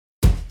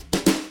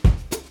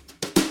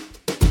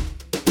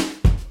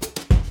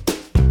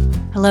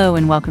Hello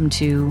and welcome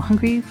to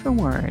Hungry for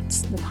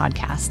Words, the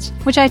podcast,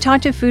 which I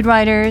talk to food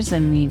writers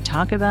and we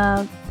talk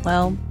about,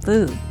 well,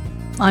 food.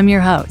 I'm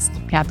your host,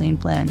 Kathleen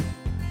Flynn.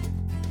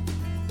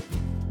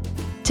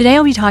 Today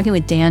I'll be talking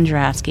with Dan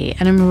Jurafsky,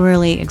 and I'm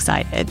really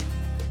excited.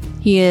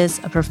 He is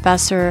a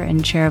professor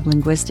and chair of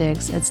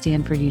linguistics at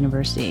Stanford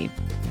University.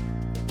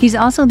 He's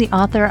also the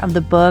author of the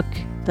book,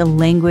 The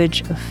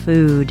Language of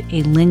Food,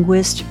 A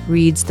Linguist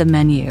Reads the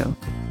Menu.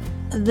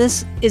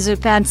 This is a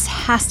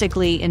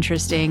fantastically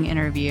interesting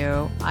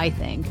interview, I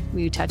think.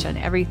 We touch on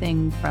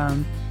everything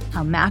from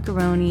how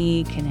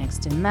macaroni connects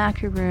to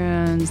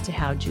macaroons, to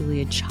how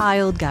Julia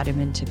Child got him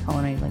into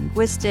culinary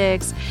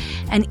linguistics,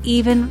 and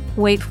even,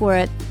 wait for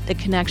it, the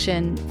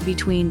connection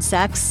between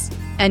sex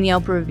and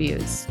Yelp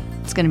reviews.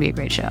 It's going to be a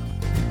great show.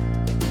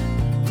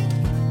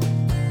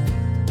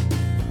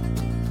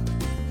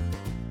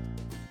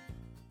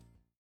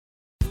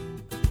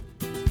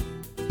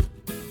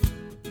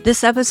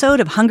 This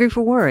episode of Hungry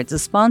for Words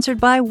is sponsored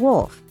by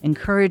Wolf,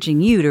 encouraging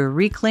you to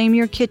reclaim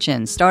your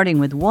kitchen, starting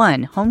with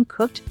one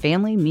home-cooked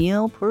family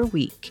meal per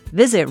week.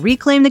 Visit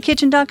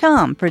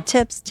reclaimthekitchen.com for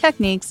tips,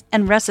 techniques,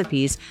 and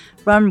recipes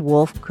from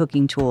Wolf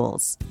cooking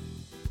tools.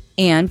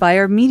 And by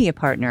our media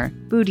partner,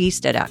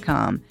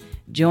 Foodista.com.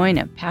 Join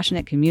a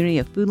passionate community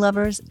of food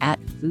lovers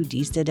at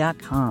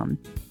Foodista.com.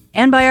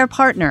 And by our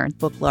partner,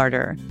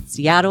 Booklarder,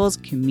 Seattle's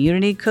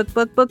community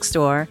cookbook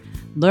bookstore.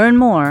 Learn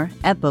more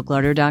at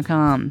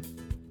Booklarder.com.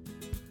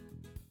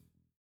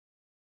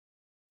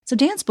 So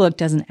Dan's book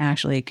doesn't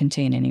actually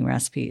contain any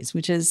recipes,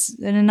 which is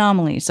an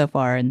anomaly so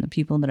far in the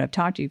people that I've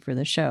talked to for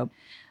the show.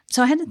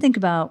 So I had to think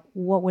about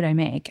what would I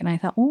make, and I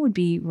thought what would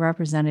be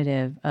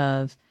representative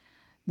of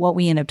what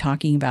we end up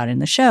talking about in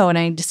the show, and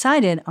I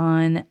decided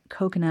on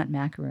coconut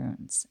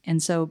macaroons.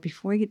 And so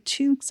before we get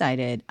too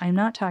excited, I'm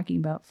not talking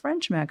about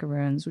French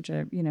macaroons, which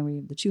are, we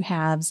have the two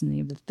halves and you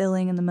have the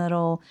filling in the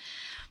middle.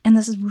 And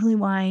this is really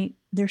why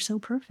they're so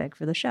perfect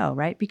for the show,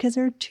 right? Because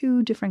there are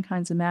two different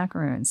kinds of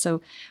macaroons.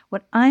 So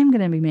what I'm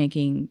going to be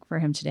making for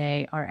him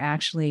today are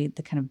actually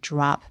the kind of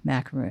drop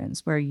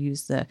macaroons, where you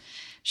use the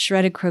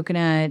shredded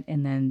coconut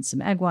and then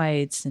some egg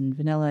whites and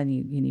vanilla, and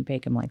you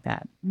bake them like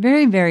that.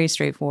 Very, very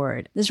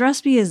straightforward. This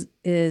recipe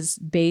is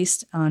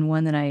based on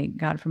one that I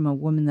got from a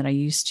woman that I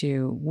used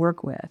to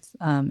work with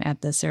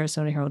at the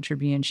Sarasota Herald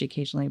Tribune. She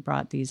occasionally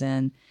brought these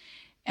in,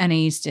 and I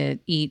used to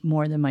eat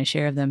more than my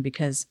share of them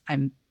because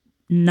I'm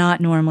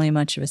not normally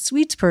much of a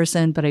sweets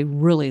person, but I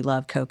really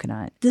love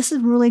coconut. This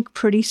is really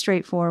pretty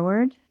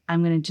straightforward.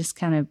 I'm going to just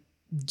kind of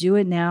do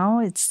it now.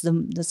 It's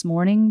this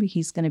morning.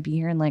 He's going to be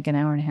here in like an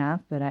hour and a half.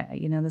 But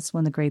that's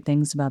one of the great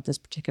things about this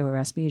particular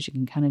recipe is you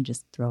can kind of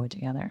just throw it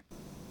together.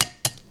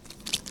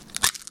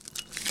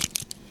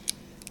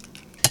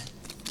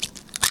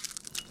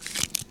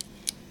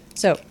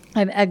 So I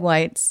have egg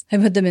whites. I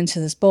put them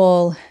into this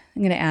bowl.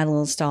 I'm going to add a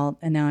little salt,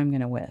 and now I'm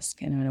going to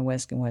whisk. And I'm going to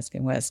whisk and whisk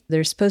and whisk.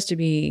 They're supposed to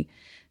be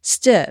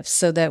stiff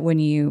so that when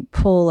you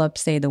pull up,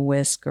 say, the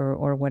whisk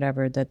or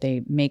whatever, that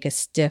they make a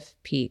stiff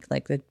peak,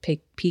 like the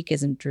peak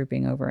isn't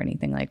drooping over or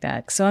anything like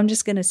that. So I'm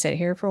just going to sit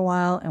here for a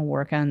while and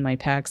work on my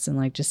pecs and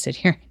like just sit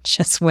here and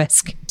just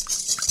whisk.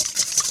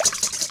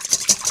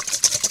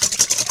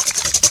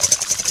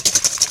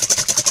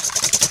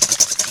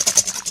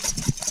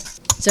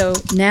 So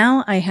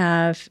now I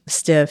have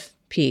stiff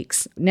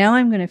peaks. Now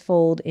I'm going to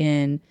fold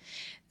in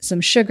some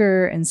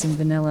sugar and some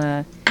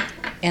vanilla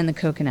and the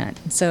coconut.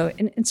 So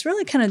it's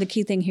really kind of the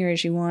key thing here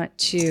is you want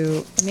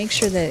to make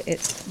sure that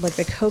it's like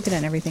the coconut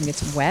and everything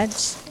gets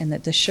wet and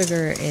that the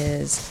sugar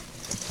is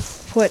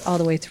put all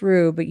the way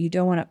through, but you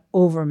don't want to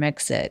over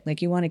mix it.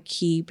 Like you want to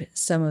keep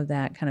some of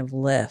that kind of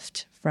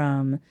lift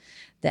from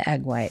the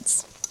egg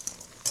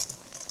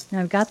whites.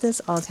 Now I've got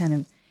this all kind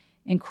of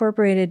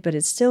incorporated, but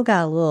it's still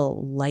got a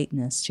little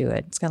lightness to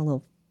it. It's got a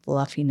little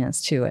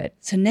fluffiness to it.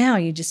 So now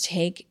you just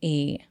take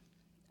a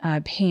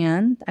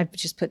pan. I've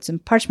just put some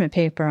parchment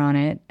paper on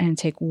it and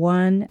take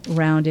one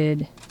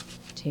rounded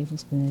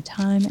tablespoon at a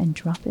time and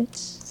drop it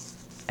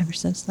ever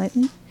so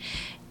slightly.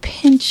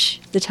 Pinch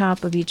the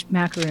top of each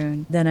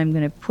macaroon. Then I'm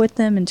going to put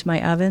them into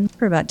my oven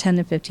for about 10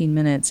 to 15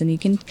 minutes. And you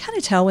can kind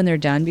of tell when they're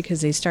done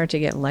because they start to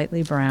get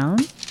lightly brown.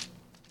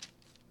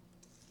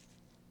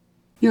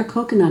 Your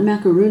coconut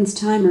macaroons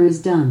timer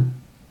is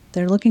done.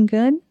 They're looking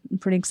good. I'm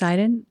pretty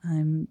excited.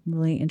 I'm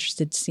really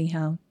interested to see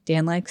how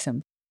Dan likes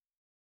them.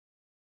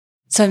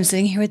 So I'm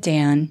sitting here with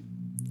Dan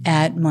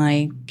at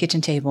my kitchen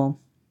table,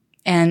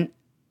 and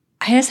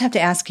I just have to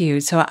ask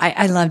you. So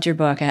I loved your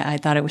book. I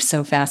thought it was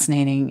so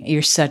fascinating.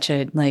 You're such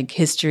a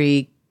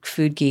history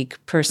food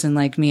geek person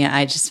like me.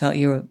 I just felt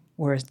you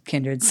were a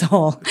kindred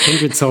soul.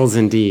 Kindred souls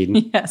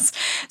indeed. Yes.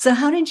 So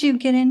how did you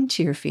get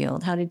into your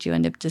field? How did you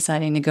end up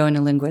deciding to go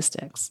into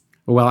linguistics?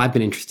 Well, I've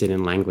been interested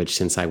in language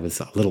since I was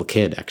a little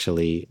kid,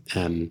 actually.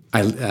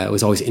 I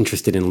was always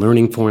interested in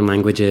learning foreign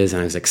languages,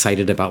 and I was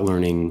excited about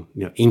learning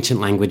ancient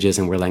languages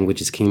and where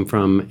languages came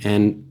from.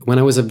 And when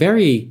I was a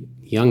very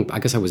young, I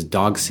guess I was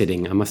dog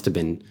sitting, I must have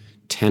been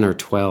 10 or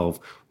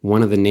 12,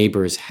 one of the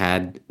neighbors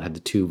had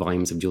the 2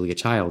 volumes of Julia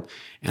Child.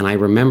 And I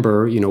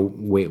remember,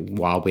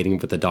 while waiting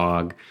for the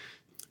dog,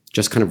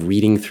 just kind of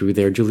reading through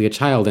their Julia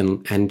Child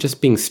and just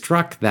being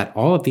struck that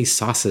all of these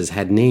sauces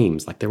had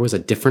names. Like there was a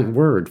different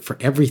word for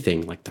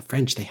everything. Like the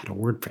French, they had a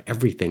word for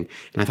everything.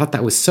 And I thought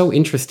that was so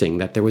interesting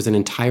that there was an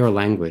entire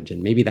language.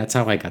 And maybe that's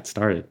how I got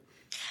started.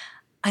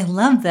 I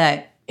love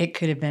that it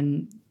could have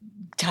been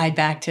tied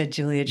back to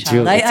Julia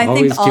Child. Julia, I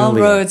think all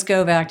roads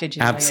go back to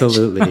Julia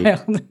Absolutely.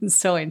 Child. It's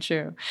so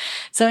true.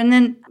 So, and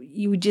then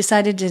you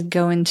decided to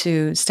go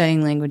into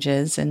studying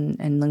languages and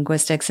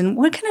linguistics. And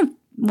what kind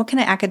of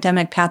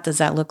academic path does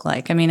that look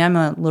like? I mean, I'm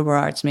a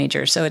liberal arts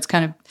major, so it's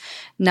kind of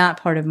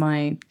not part of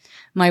my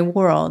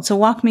world. So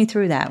walk me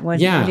through that. What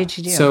did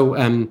you do?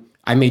 So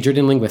I majored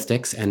in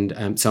linguistics,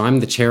 and so I'm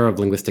the chair of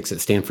linguistics at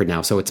Stanford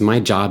now. So it's my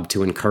job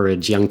to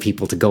encourage young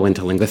people to go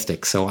into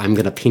linguistics. So I'm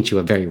going to paint you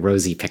a very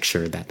rosy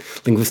picture that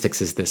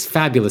linguistics is this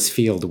fabulous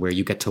field where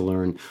you get to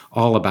learn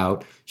all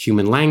about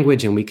human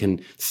language, and we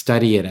can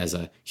study it as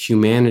a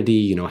humanity.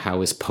 You know,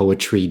 how is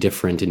poetry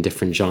different in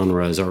different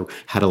genres, or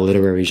how do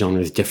literary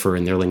genres differ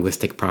in their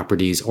linguistic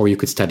properties? Or you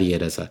could study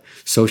it as a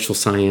social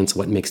science.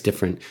 What makes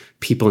different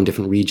people in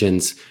different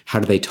regions? How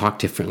do they talk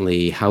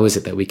differently? How is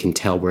it that we can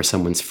tell where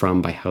someone's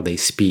from by how they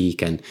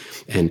speak? And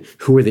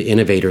who are the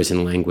innovators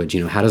in language?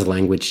 You know, how does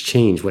language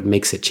change? What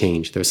makes it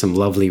change? There's some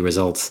lovely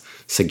results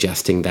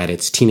suggesting that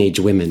it's teenage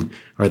women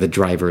are the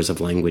drivers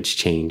of language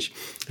change.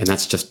 And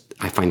that's just,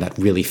 I find that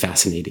really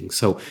fascinating.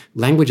 So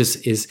language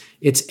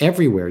it's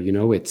everywhere, you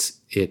know, it's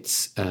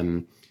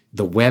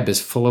the web is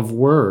full of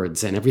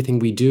words, and everything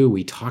we do,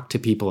 we talk to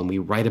people and we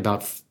write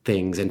about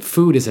things. And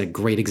food is a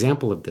great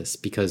example of this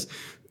because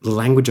the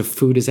language of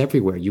food is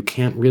everywhere. You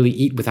can't really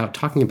eat without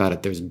talking about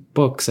it. There's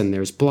books and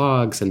there's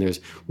blogs and there's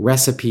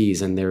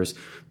recipes and there's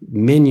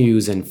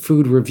menus and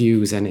food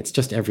reviews, and it's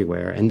just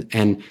everywhere.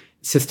 And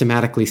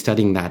systematically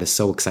studying that is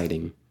so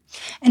exciting.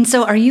 And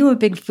so are you a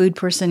big food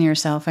person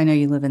yourself? I know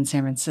you live in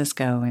San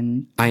Francisco.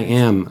 And I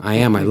am.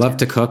 I love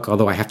to cook,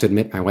 although I have to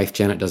admit my wife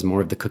Janet does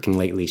more of the cooking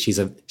lately.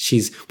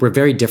 We're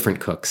very different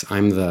cooks.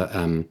 I'm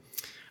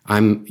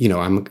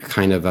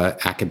kind of a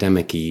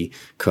academic-y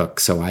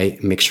cook. So I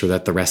make sure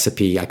that the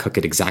recipe, I cook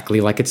it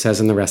exactly like it says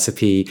in the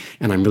recipe.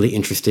 And I'm really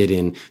interested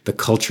in the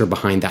culture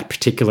behind that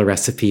particular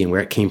recipe and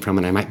where it came from.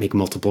 And I might make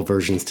multiple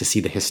versions to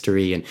see the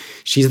history. And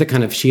she's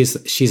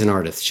an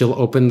artist. She'll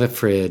open the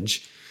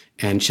fridge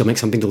and she'll make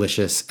something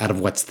delicious out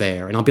of what's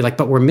there. And I'll be like,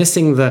 but we're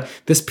missing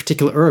this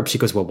particular herb. She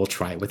goes, well, we'll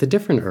try it with a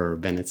different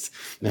herb. And it's,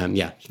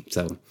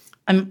 so.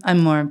 I'm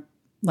more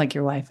like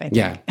your wife, I think.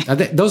 Yeah.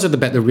 Those are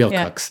the real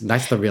cooks.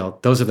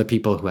 Those are the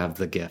people who have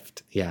the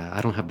gift. Yeah. I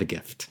don't have the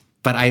gift,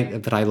 but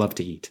I love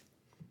to eat.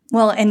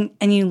 Well, and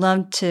you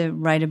love to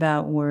write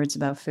about words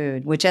about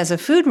food, which as a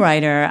food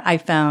writer, I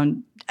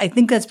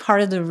think that's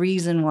part of the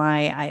reason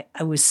why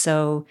I was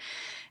so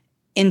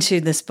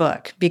into this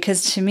book,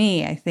 because to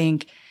me, I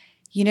think,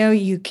 you know,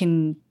 you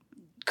can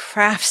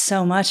craft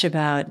so much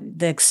about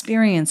the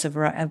experience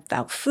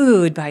about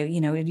food by,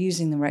 you know,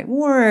 using the right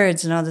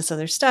words and all this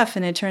other stuff.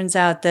 And it turns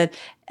out that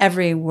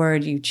every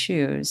word you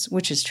choose,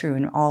 which is true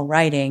in all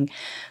writing,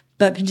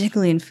 but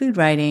particularly in food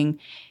writing,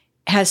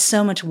 has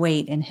so much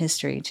weight and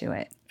history to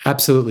it.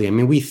 Absolutely. I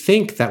mean, we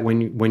think that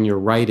when you're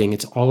writing,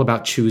 it's all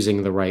about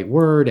choosing the right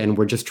word and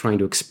we're just trying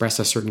to express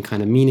a certain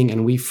kind of meaning.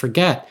 And we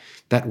forget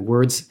that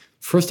words,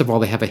 first of all,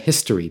 they have a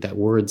history, that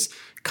words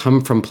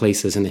come from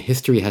places and the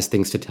history has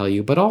things to tell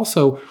you, but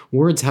also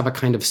words have a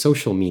kind of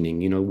social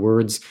meaning. You know,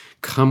 words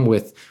come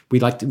with, we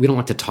don't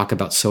like to talk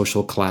about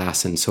social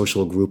class and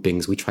social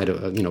groupings. We try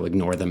to,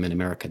 ignore them in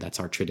America. That's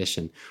our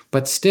tradition.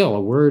 But still,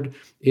 a word,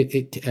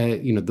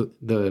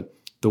 the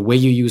way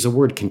you use a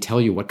word can tell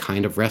you what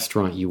kind of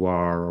restaurant you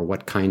are or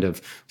what kind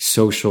of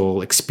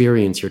social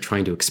experience you're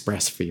trying to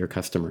express for your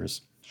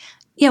customers.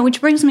 Yeah,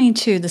 which brings me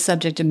to the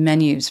subject of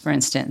menus, for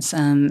instance.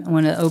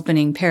 One of the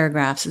opening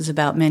paragraphs is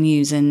about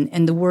menus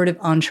and the word of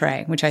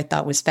entree, which I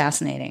thought was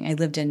fascinating. I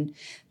lived in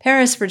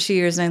Paris for 2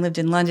 years and I lived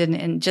in London,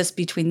 and just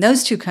between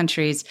those two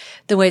countries,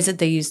 the ways that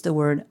they use the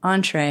word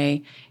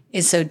entree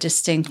is so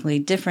distinctly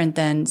different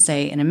than,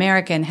 say, in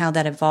America, and how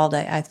that evolved.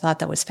 I thought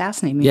that was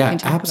fascinating. Maybe yeah, you can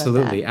talk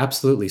absolutely, about that.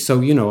 Absolutely.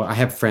 So, I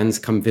have friends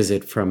come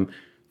visit from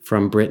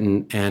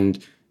Britain,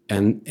 and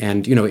in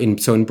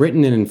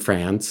Britain and in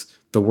France,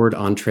 the word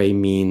entree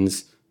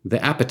means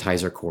the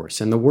appetizer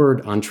course, and the word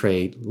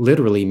entree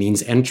literally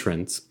means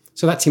entrance.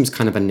 So that seems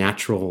kind of a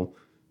natural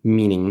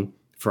meaning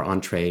for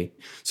entree.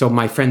 So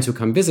my friends who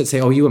come visit say,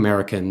 "Oh, you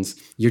Americans,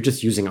 you're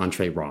just using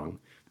entree wrong.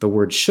 The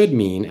word should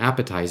mean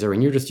appetizer,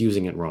 and you're just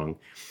using it wrong."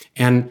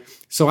 And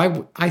so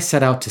I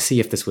set out to see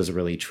if this was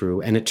really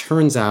true. And it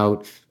turns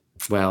out,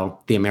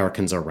 well, the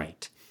Americans are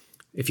right.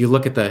 If you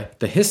look at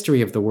the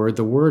history of the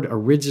word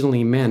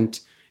originally meant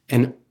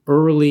an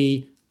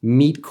early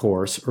meat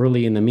course,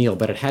 early in the meal,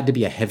 but it had to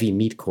be a heavy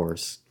meat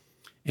course.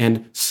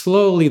 And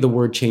slowly the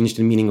word changed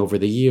in meaning over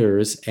the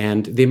years.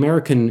 And the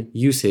American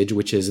usage,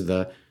 which is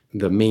the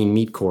the main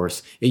meat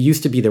course. It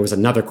used to be there was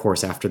another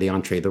course after the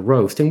entree, the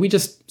roast, and we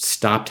just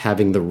stopped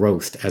having the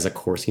roast as a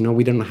course.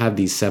 We don't have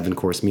these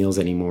 7-course meals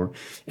anymore.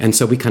 And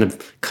so we kind of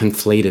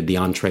conflated the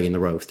entree and the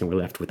roast, and we're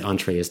left with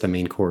entree as the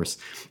main course.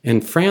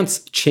 And France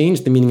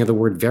changed the meaning of the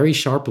word very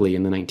sharply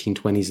in the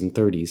 1920s and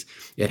 30s.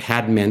 It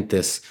had meant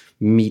this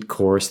meat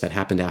course that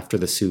happened after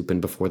the soup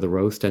and before the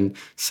roast. And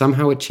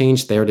somehow it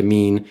changed there to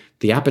mean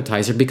the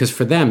appetizer, because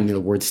for them, the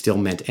word still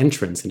meant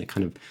entrance, and it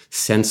kind of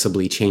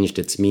sensibly changed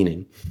its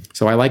meaning.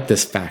 So I like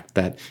this fact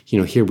that,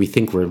 here we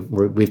think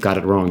we've got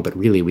it wrong, but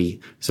really we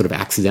sort of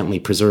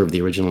accidentally preserved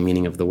the original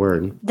meaning of the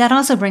word. That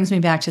also brings me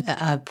back to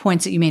the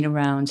points that you made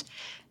around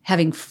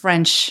having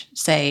French,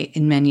 say,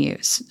 in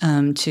menus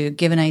to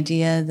give an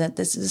idea that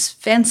this is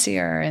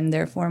fancier and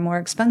therefore more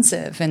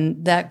expensive,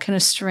 and that kind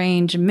of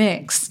strange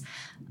mix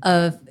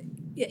of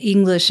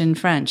English and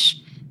French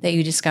that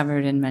you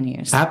discovered in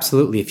menus.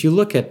 Absolutely. If you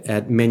look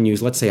at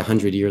menus, let's say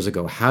 100 years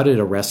ago, how did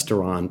a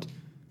restaurant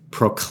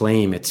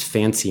proclaim its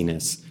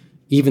fanciness?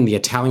 Even the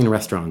Italian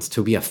restaurants,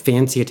 to be a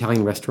fancy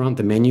Italian restaurant,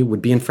 the menu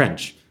would be in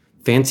French.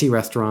 Fancy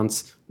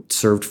restaurants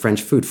served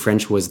French food.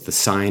 French was the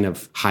sign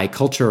of high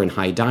culture and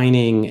high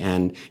dining.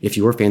 And if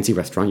you were a fancy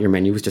restaurant, your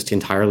menu was just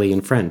entirely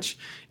in French.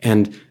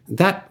 And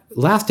that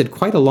lasted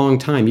quite a long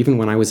time. Even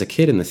when I was a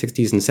kid in the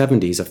 60s and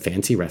 70s, a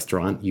fancy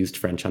restaurant used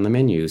French on the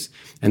menus.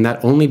 And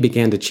that only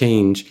began to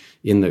change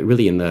in the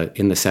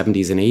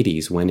 70s and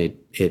 80s, when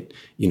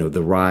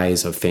the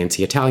rise of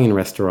fancy Italian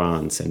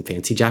restaurants and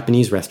fancy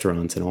Japanese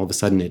restaurants. And all of a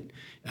sudden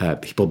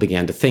people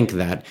began to think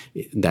that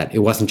it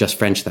wasn't just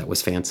French that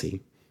was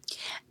fancy.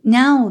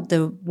 Now,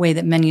 the way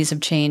that menus have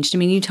changed,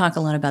 you talk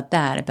a lot about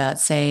that, about,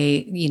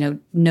 say,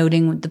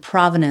 noting the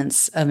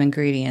provenance of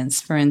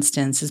ingredients, for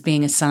instance, as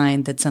being a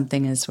sign that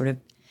something is sort of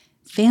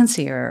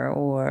fancier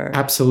or...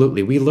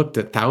 Absolutely. We looked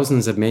at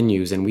thousands of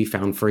menus, and we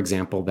found, for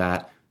example,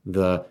 that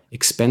the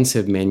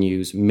expensive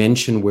menus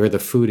mention where the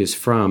food is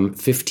from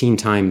 15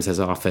 times as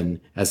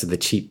often as the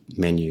cheap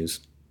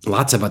menus.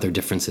 Lots of other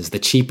differences. The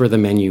cheaper the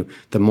menu,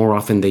 the more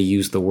often they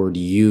use the word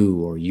you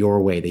or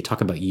your way. They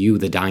talk about you,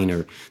 the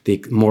diner.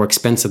 The more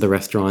expensive the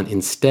restaurant,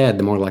 instead,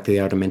 the more likely they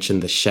are to mention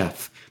the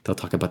chef. They'll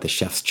talk about the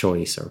chef's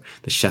choice or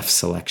the chef's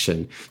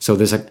selection. So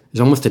there's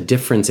almost a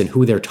difference in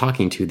who they're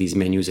talking to, these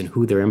menus, and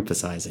who they're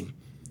emphasizing.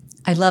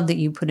 I love that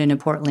you put in a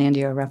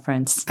Portlandia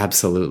reference.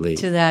 Absolutely.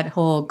 To that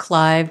whole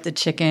Clive the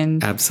chicken.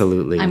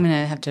 Absolutely. I'm going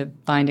to have to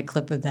find a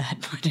clip of that,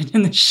 put it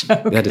in the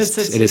show. It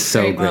is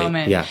so great.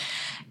 Moment. Yeah.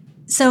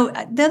 So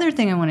the other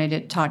thing I wanted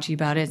to talk to you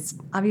about is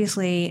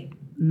obviously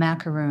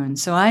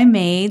macaroons. So I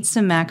made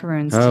some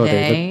macaroons today. Oh,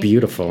 they look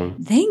beautiful.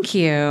 Thank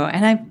you.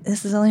 And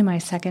this is only my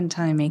second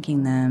time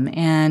making them.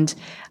 And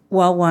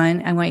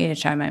one, I want you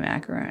to try my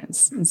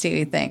macarons and see what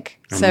you think.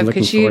 I'm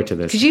looking forward to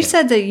this. Because you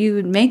said that you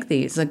would make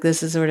these. Like,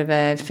 this is sort of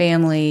a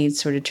family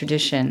sort of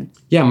tradition.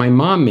 Yeah, my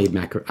mom made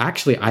macaroons.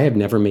 Actually, I have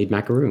never made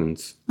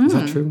macaroons. Is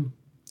that true?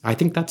 I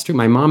think that's true.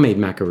 My mom made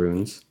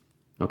macaroons.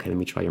 Okay, let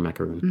me try your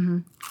macaroon. Mm-hmm.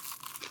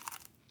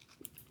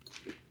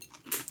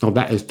 Oh,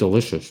 that is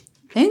delicious.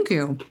 Thank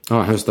you.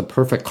 Oh, it has the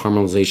perfect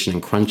caramelization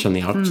and crunch on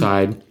the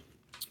outside.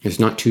 It's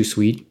not too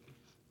sweet.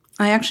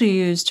 I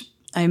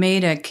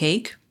made a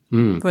cake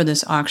for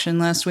this auction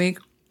last week,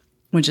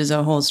 which is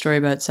a whole story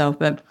about itself,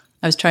 but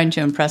I was trying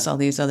to impress all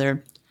these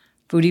other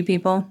foodie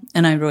people,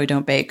 and I really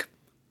don't bake.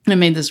 And I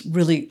made this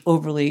really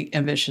overly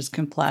ambitious,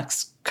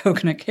 complex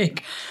coconut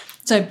cake.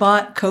 So I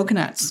bought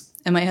coconuts,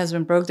 and my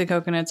husband broke the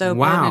coconuts open.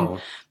 Wow.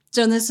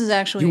 So this is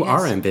actually... You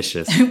are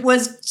ambitious. It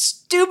was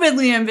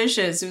stupidly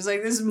ambitious. It was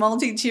like this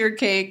multi-tier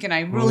cake, and I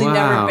really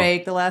never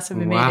baked. The last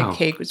time I made a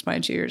cake was probably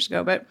 2 years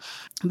ago.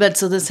 But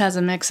so this has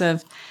a mix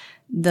of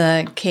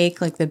the cake,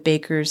 like the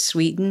baker's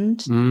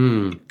sweetened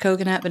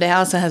coconut, but it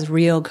also has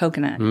real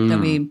coconut that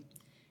we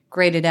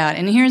grated out.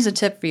 And here's a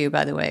tip for you,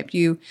 by the way. If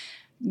you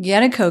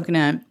get a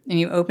coconut and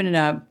you open it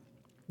up,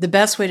 the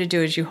best way to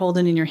do it is you hold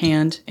it in your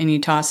hand and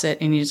you toss it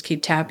and you just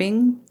keep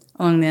tapping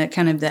on the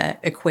kind of the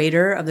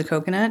equator of the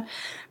coconut.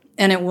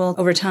 And it will,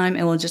 over time,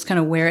 it will just kind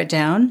of wear it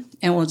down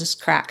and it will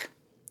just crack.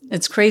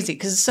 It's crazy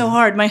because it's so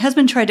hard. My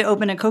husband tried to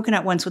open a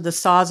coconut once with a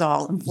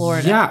Sawzall in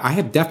Florida. Yeah, I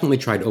have definitely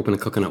tried to open a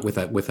coconut with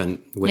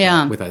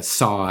a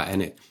saw,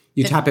 and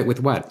you tap it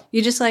with what?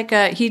 You just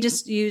he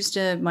just used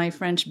my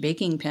French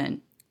baking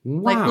pin.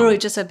 Wow. Like literally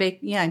just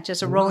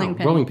a rolling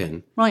pin. Rolling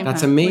pin.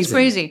 That's pin. amazing. It's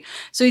crazy.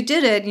 So he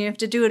did it, and you have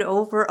to do it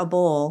over a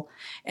bowl,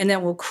 and then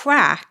it will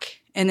crack.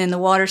 And then the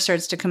water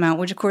starts to come out,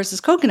 which of course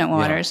is coconut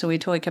water. Yeah. So we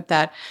totally kept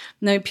that.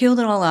 And then we peeled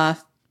it all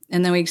off.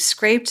 And then we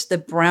scraped the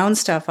brown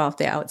stuff off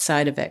the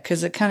outside of it.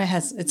 Because it kind of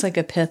it's like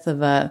a pith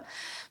of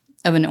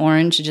an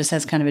orange. It just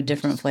has kind of a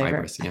different flavor.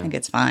 Fibers, yeah. I think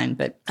it's fine.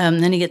 But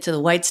then you get to the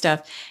white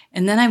stuff.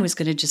 And then I was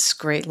going to just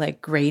grate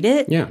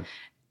it. Yeah.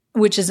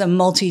 Which is a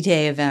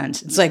multi-day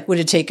event. It's like would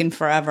have taken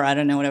forever. I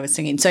don't know what I was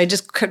thinking. So I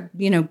just cut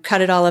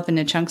it all up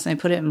into chunks and I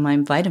put it in my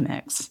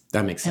Vitamix.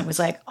 That makes sense. And it was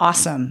like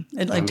awesome.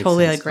 It like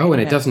totally like great. Oh,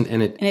 and it doesn't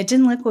and it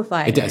didn't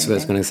liquefy. That's what I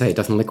was going to say. It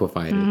doesn't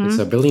liquefy. Mm-hmm. It's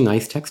a really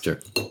nice texture.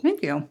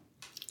 Thank you.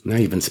 Now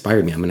you've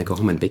inspired me. I'm going to go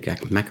home and bake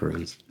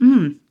macaroons.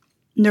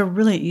 They're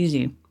really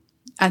easy.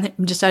 I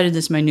decided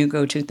this is my new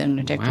go-to thing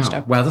to take for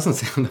stuff. Well, it doesn't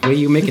sound, the way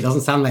you make it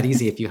doesn't sound that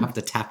easy if you have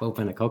to tap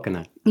open a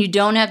coconut. You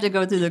don't have to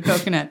go through the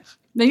coconut.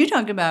 But you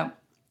talked about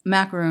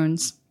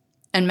macaroons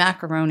and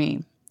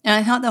macaroni. And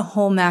I thought the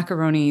whole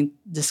macaroni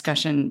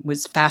discussion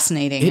was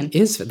fascinating. It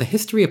is. The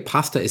history of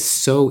pasta is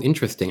so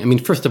interesting. I mean,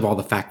 first of all,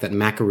 the fact that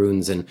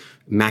macaroons and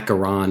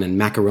macaron and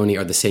macaroni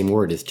are the same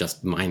word is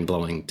just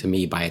mind-blowing to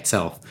me by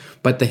itself.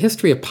 But the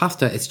history of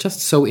pasta is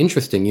just so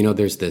interesting. You know,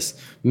 there's this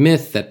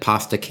myth that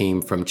pasta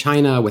came from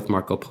China with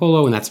Marco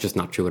Polo, and that's just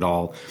not true at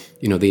all.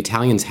 You know, the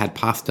Italians had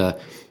pasta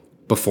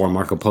before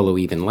Marco Polo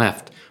even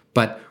left.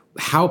 But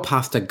how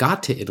pasta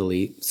got to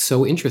Italy,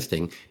 so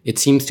interesting. It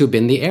seems to have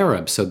been the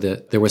Arabs. So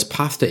there was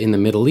pasta in the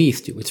Middle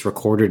East. It's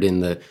recorded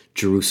in the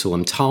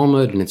Jerusalem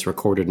Talmud, and it's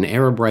recorded in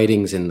Arab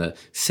writings in the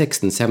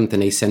 6th and 7th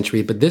and 8th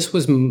century. But this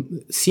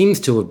seems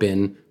to have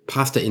been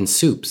pasta in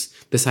soups.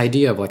 This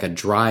idea of like a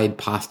dried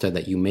pasta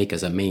that you make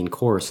as a main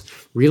course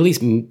really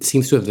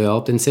seems to have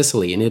developed in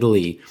Sicily, in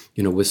Italy,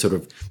 you know, with sort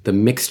of the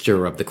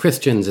mixture of the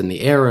Christians and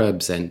the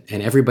Arabs, and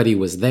everybody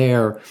was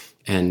there,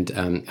 and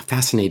a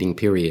fascinating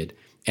period.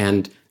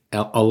 And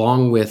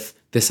along with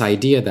this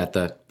idea that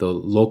the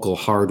local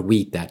hard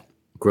wheat that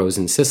grows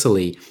in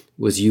Sicily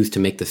was used to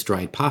make this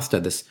dried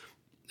pasta, this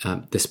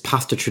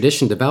pasta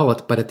tradition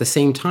developed, but at the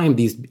same time,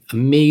 these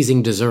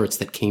amazing desserts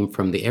that came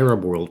from the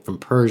Arab world, from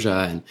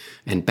Persia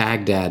and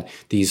Baghdad,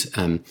 these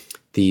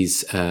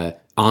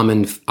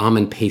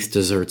almond paste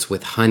desserts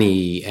with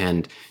honey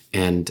and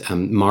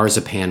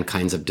marzipan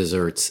kinds of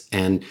desserts,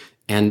 and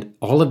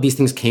all of these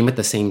things came at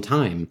the same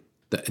time.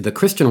 The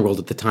Christian world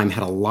at the time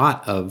had a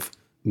lot of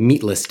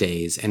meatless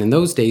days. And in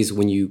those days,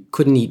 when you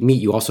couldn't eat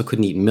meat, you also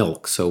couldn't eat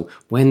milk. So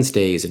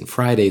Wednesdays and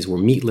Fridays were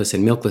meatless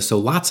and milkless. So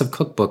lots of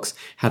cookbooks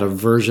had a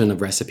version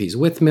of recipes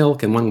with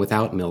milk and one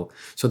without milk.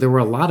 So there were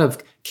a lot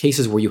of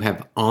cases where you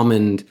have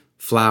almond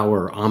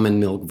flour, almond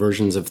milk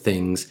versions of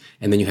things,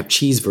 and then you have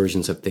cheese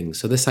versions of things.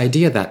 So this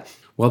idea that,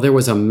 well, there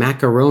was a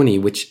macaroni,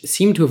 which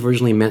seemed to have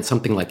originally meant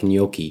something like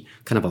gnocchi,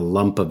 kind of a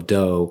lump of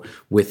dough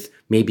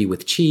maybe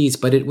with cheese,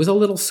 but it was a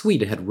little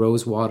sweet. It had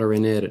rose water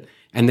in it.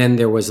 And then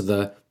there was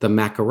the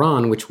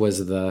macaron, which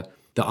was the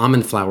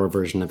almond flour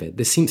version of it.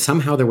 This seems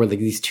somehow there were like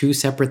these two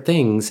separate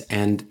things,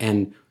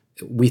 and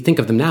we think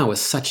of them now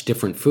as such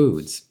different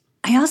foods.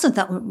 I also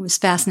thought what was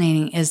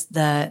fascinating is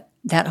that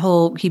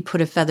whole he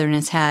put a feather in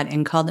his hat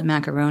and called it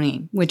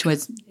macaroni, which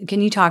was,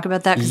 can you talk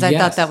about that? Because I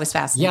thought that was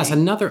fascinating. Yes,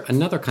 another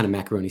kind of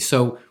macaroni.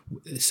 So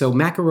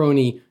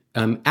macaroni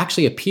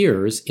actually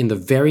appears in the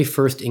very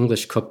first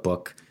English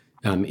cookbook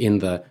in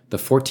the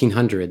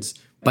 1400s.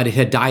 But it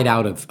had died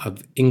out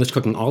of English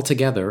cooking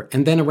altogether.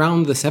 And then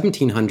around the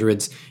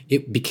 1700s,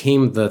 it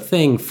became the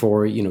thing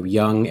for, you know,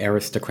 young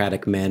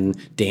aristocratic men,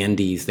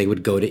 dandies. They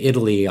would go to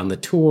Italy on the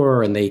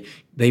tour, and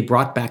they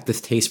brought back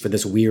this taste for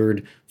this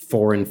weird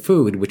foreign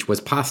food, which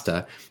was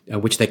pasta,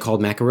 which they called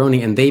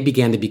macaroni. And they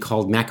began to be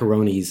called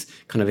macaronis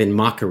kind of in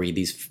mockery,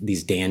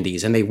 these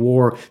dandies. And they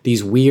wore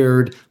these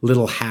weird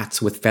little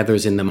hats with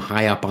feathers in them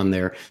high up on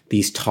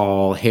these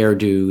tall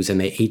hairdos,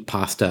 and they ate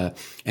pasta.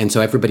 And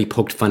so everybody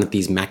poked fun at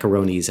these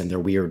macaronis and their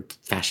weird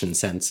fashion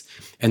sense.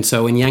 And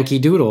so in Yankee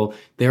Doodle,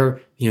 they're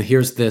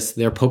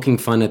poking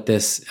fun at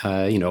this,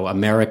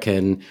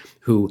 American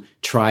who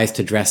tries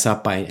to dress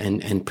up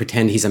and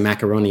pretend he's a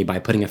macaroni by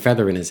putting a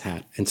feather in his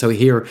hat. And so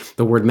here,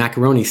 the word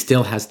macaroni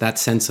still has that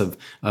sense of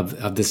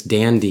this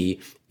dandy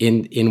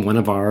in one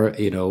of our,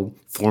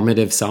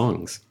 formative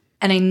songs.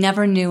 And I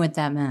never knew what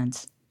that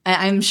meant.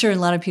 I'm sure a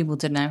lot of people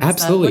didn't.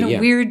 Absolutely,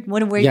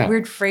 what a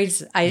weird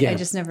phrase. I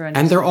just never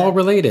understood. And they're all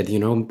related,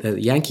 the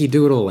Yankee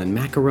Doodle and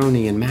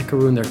macaroni and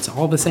macaroon, it's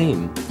all the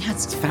same. Yeah,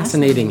 it's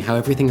fascinating how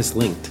everything is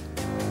linked.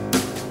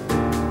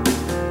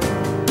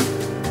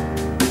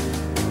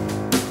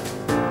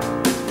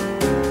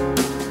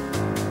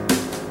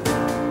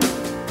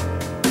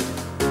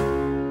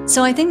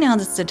 So I think now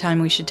that's the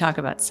time we should talk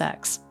about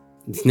sex.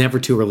 It's never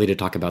too early to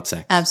talk about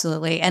sex.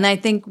 Absolutely. And I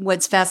think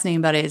what's fascinating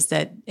about it is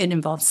that it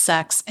involves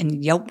sex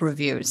and Yelp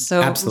reviews. So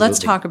Let's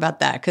talk about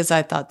that, because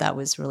I thought that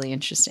was really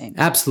interesting.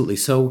 Absolutely.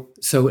 So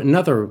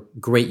another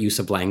great use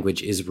of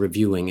language is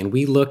reviewing. And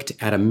we looked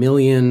at 1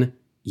 million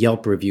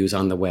Yelp reviews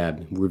on the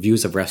web,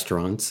 reviews of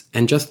restaurants,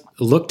 and just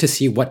looked to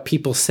see what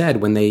people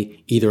said when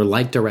they either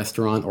liked a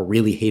restaurant or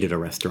really hated a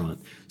restaurant.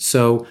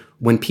 So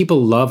when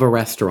people love a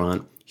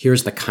restaurant,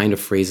 here's the kind of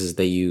phrases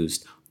they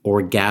used: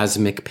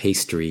 orgasmic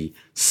pastry,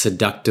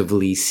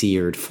 seductively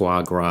seared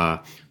foie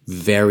gras,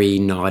 very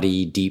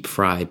naughty deep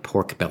fried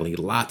pork belly,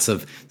 lots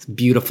of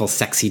beautiful,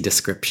 sexy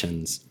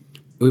descriptions.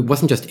 It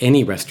wasn't just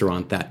any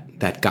restaurant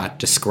that got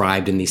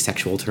described in these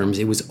sexual terms.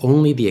 It was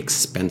only the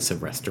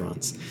expensive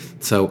restaurants.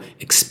 So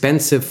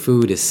expensive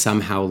food is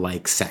somehow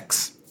like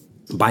sex.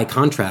 By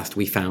contrast,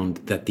 we found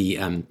that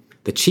the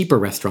cheaper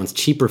restaurants,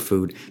 cheaper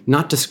food,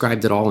 not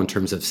described at all in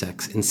terms of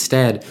sex.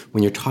 Instead,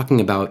 when you're talking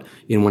about,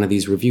 in one of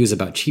these reviews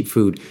about cheap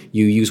food,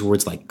 you use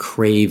words like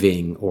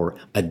craving or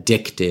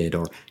addicted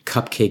or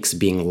cupcakes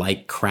being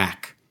like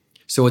crack.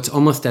 So it's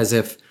almost as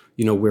if,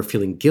 we're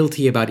feeling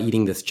guilty about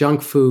eating this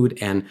junk food.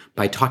 And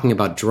by talking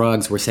about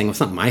drugs, we're saying, well, it's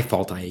not my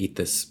fault I ate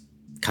this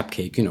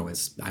cupcake,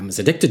 I was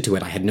addicted to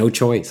it. I had no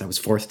choice. I was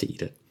forced to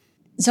eat it.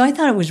 So I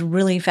thought it was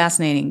really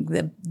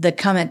fascinating, the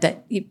comment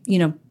that,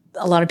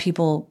 a lot of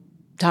people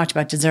talked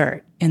about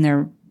dessert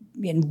and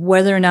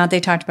whether or not they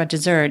talked about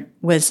dessert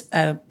was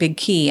a big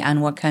key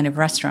on what kind of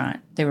restaurant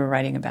they were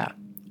writing about.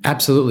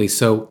 Absolutely.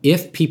 So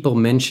if people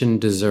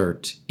mentioned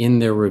dessert in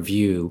their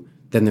review,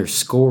 then their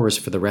scores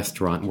for the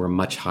restaurant were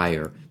much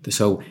higher.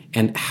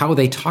 And how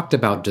they talked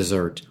about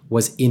dessert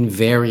was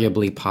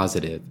invariably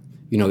positive.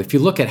 If you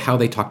look at how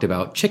they talked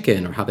about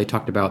chicken or how they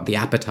talked about the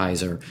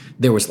appetizer,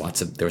 there was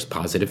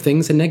positive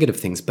things and negative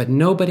things, but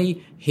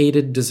nobody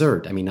hated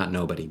dessert. I mean, not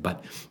nobody,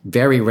 but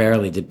very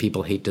rarely did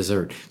people hate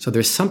dessert. So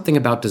there's something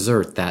about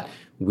dessert that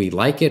we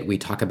like it, we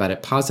talk about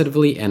it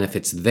positively, and if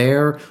it's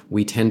there,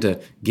 we tend to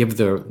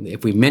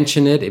if we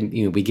mention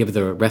it, we give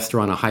the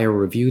restaurant a higher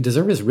review.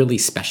 Dessert is really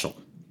special.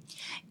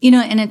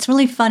 And it's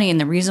really funny, and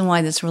the reason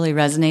why this really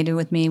resonated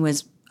with me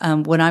was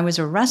when I was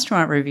a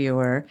restaurant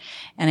reviewer,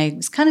 and I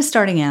was kind of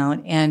starting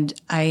out, and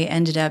I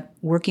ended up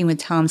working with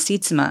Tom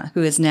Sietsema,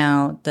 who is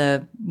now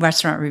the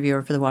restaurant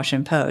reviewer for the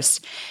Washington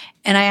Post.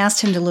 And I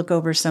asked him to look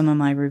over some of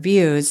my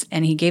reviews,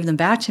 and he gave them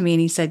back to me,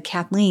 and he said,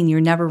 "Kathleen, you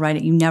never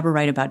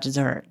write about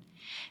dessert."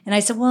 And I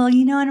said, "Well, I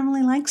don't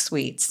really like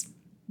sweets,"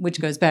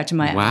 which goes back to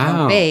my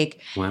own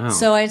bake. Wow.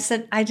 So I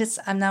said,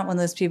 I'm not one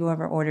of those people who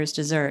ever orders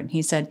dessert. And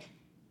he said,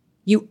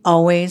 "You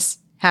always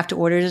have to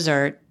order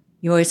dessert.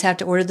 You always have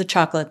to order the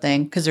chocolate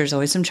thing because there's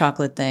always some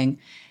chocolate thing.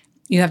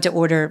 You have to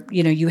order,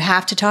 you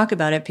have to talk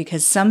about it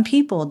because some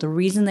people, the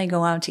reason they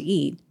go out to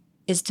eat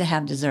is to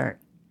have dessert.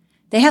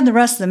 They have the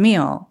rest of the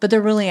meal, but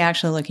they're really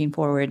actually looking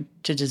forward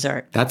to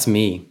dessert." That's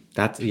me.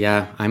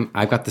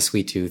 I've got the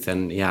sweet tooth,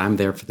 and I'm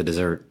there for the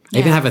dessert. I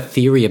even have a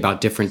theory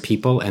about different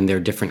people and their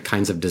different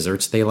kinds of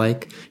desserts they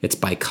like. It's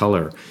by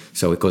color.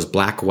 So it goes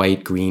black,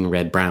 white, green,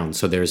 red, brown.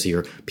 So there's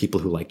your people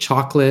who like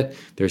chocolate.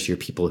 There's your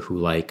people who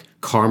like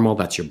caramel.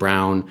 That's your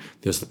brown.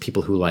 There's the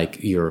people who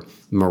like your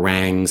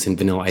meringues and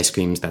vanilla ice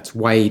creams. That's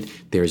white.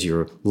 There's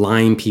your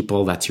lime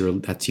people. That's your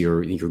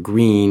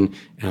green.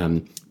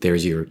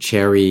 There's your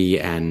cherry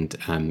and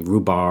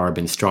rhubarb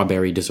and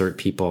strawberry dessert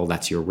people.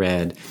 That's your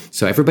red.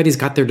 So everybody's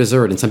got their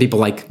dessert, and some people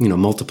like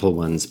multiple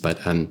ones.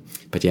 But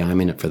yeah,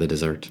 I'm in it for the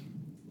dessert.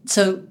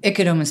 So it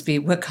could almost be,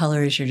 what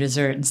color is your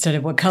dessert instead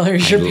of what color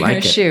is your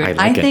parachute?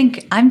 I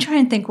think I'm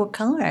trying to think what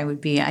color I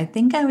would be. I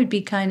think I would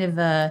be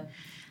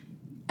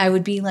I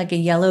would be like a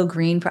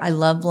yellow-green. I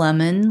love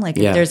lemon, if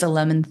there's a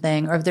lemon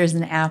thing or if there's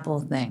an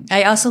apple thing.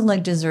 I also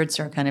like desserts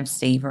that are kind of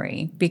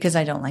savory because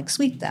I don't like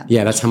sweet that much.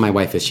 Yeah, that's how my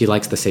wife is. She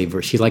likes the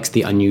savory. She likes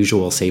the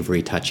unusual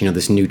savory touch.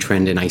 This new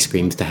trend in ice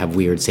creams to have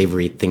weird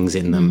savory things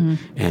in them.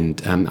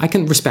 Mm-hmm. And I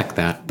can respect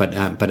that, but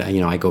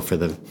I go for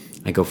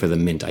the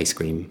mint ice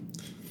cream.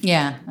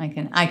 Yeah, I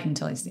can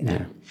totally see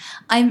that. Yeah.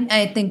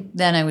 I think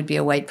then I would be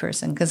a white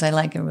person because I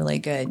like a really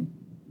good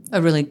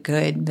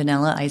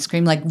vanilla ice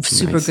cream, like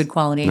super good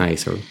quality.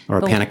 Nice, or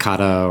a panna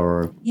cotta,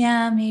 or...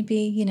 Yeah,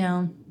 maybe,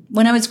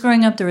 When I was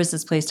growing up, there was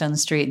this place down the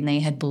street, and they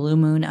had Blue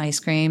Moon ice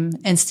cream.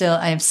 And still,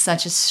 I have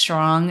such a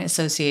strong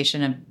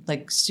association,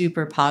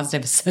 super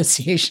positive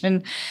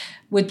association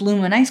with Blue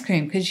Moon ice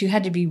cream, because you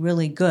had to be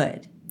really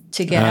good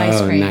to get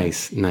ice cream.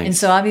 Nice. And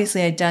so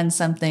obviously I'd done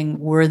something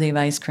worthy of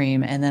ice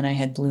cream, and then I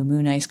had Blue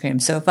Moon ice cream.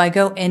 So if I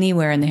go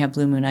anywhere and they have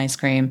Blue Moon ice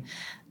cream,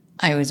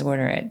 I always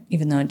order it,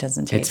 even though it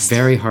doesn't taste. It's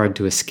very hard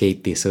to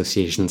escape the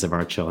associations of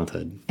our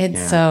childhood.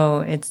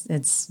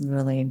 It's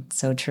really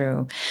so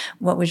true.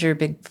 What was your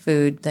big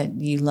food that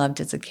you loved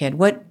as a kid?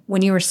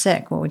 When you were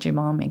sick, what would your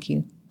mom make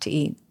you to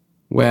eat?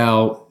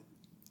 Well,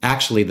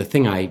 actually, the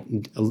thing I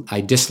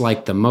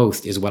disliked the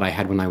most is what I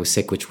had when I was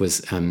sick, which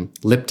was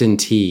Lipton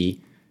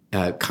tea,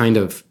 kind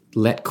of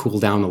let cool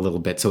down a little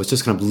bit. So it's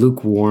just kind of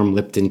lukewarm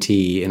Lipton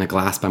tea in a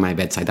glass by my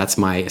bedside. That's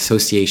my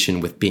association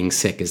with being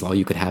sick, is all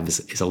you could have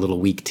is a little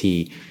weak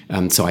tea.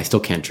 So I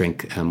still can't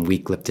drink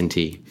weak Lipton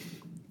tea.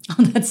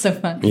 Oh, that's so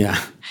fun. Yeah.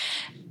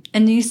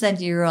 And you said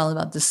you were all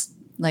about this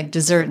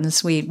dessert and the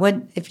sweet. What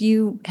if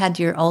you had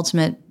your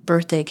ultimate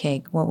birthday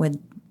cake, what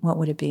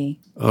would it be?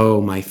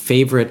 Oh, my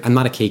favorite. I'm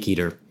not a cake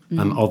eater.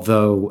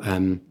 Although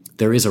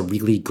there is a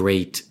really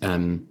great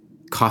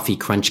coffee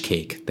crunch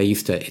cake.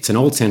 It's an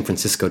old San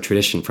Francisco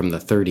tradition from the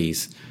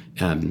 30s.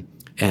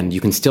 And you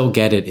can still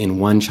get it in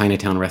one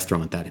Chinatown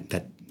restaurant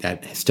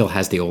that still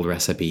has the old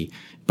recipe.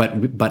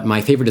 But my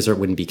favorite dessert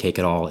wouldn't be cake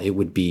at all. It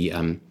would be,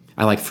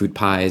 I like fruit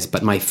pies,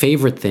 but my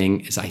favorite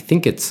thing is, I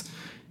think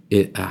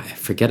I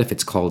forget if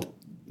it's called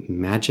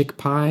magic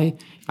pie.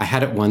 I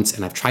had it once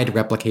and I've tried to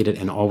replicate it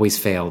and always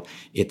failed.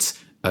 It's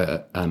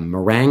a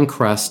meringue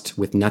crust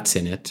with nuts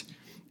in it.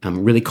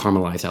 Really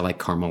caramelized. I like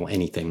caramel,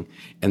 anything.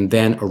 And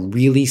then a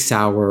really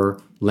sour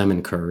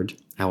lemon curd.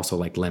 I also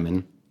like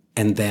lemon.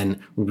 And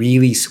then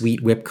really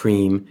sweet whipped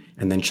cream,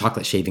 and then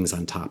chocolate shavings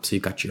on top. So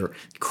you've got your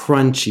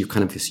crunch, your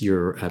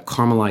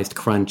caramelized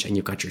crunch, and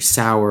you've got your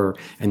sour,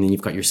 and then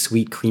you've got your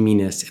sweet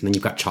creaminess, and then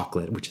you've got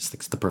chocolate, which is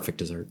the perfect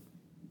dessert.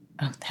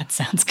 Oh, that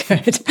sounds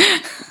good.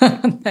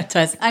 That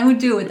does. I would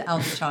do it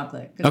without the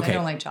chocolate, because I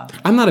don't like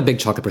chocolate. I'm not a big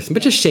chocolate person,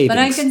 but just shavings. But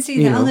I can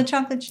see that. Oh, the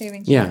chocolate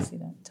shavings. Yeah. I can see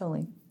that.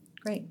 Totally.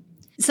 Great.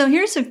 So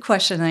here's a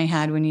question I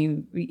had when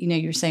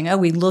you're saying, oh,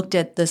 we looked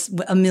at this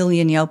 1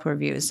 million Yelp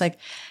reviews. Like,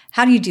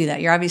 how do you do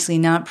that? You're obviously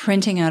not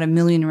printing out 1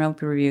 million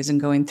Yelp reviews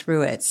and going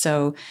through it.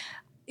 So,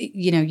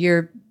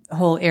 your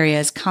whole area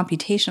is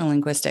computational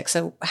linguistics.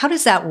 So how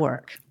does that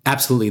work?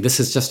 Absolutely. This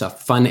is just a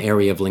fun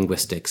area of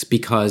linguistics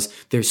because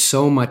there's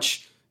so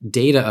much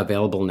data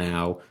available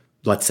now,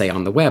 let's say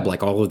on the web,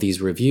 like all of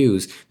these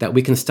reviews, that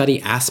we can study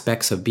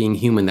aspects of being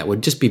human that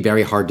would just be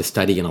very hard to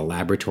study in a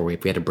laboratory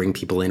if we had to bring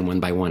people in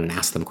one by one and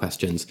ask them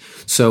questions.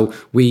 So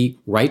we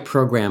write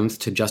programs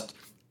to just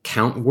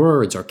count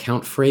words or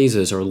count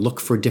phrases or look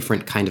for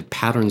different kind of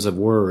patterns of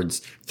words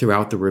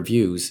throughout the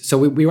reviews. So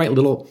we write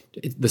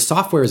the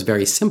software is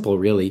very simple,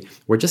 really.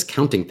 We're just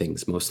counting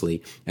things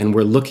mostly, and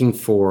we're looking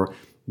for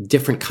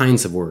different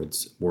kinds of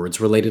words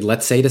related,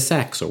 let's say, to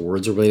sex, or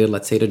words related,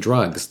 let's say, to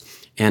drugs.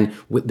 And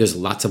there's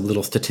lots of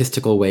little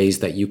statistical ways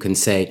that you can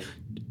say,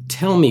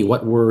 tell me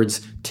what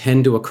words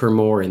tend to occur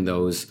more in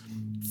those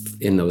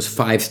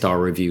 5-star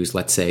reviews,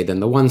 let's say, than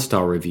the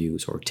 1-star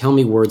reviews, or tell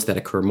me words that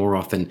occur more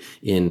often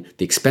in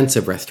the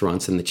expensive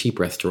restaurants and the cheap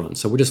restaurants.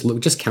 So we're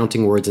just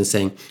counting words and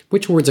saying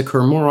which words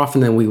occur more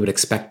often than we would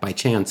expect by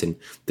chance in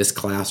this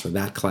class or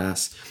that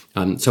class.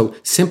 So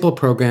simple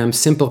programs,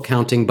 simple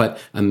counting, but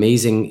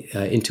amazing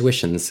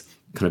intuitions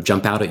kind of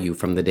jump out at you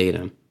from the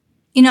data.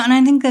 And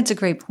I think that's a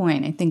great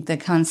point. I think the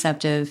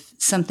concept of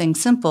something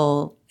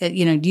simple,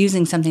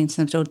 using something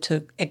simple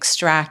to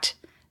extract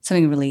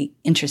something really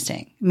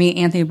interesting.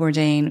 Anthony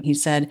Bourdain, he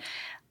said,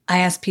 I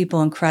ask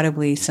people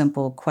incredibly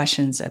simple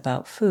questions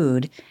about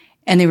food,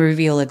 and they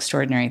reveal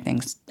extraordinary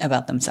things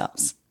about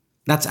themselves.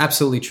 That's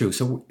absolutely true.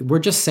 So we're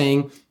just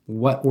saying,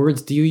 what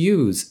words do you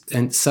use?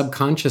 And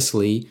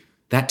subconsciously,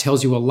 that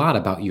tells you a lot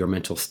about your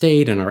mental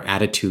state and our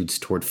attitudes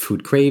toward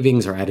food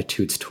cravings, our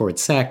attitudes toward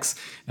sex,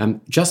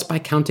 just by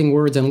counting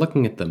words and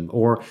looking at them.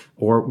 Or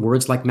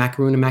words like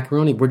macaroon and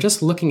macaroni. We're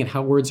just looking at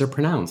how words are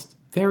pronounced.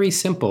 Very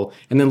simple.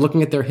 And then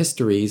looking at their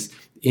histories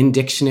in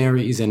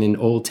dictionaries and in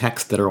old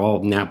texts that are all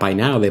by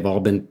now they've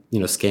all been,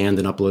 scanned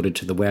and uploaded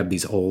to the web,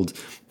 these old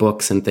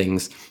books and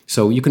things.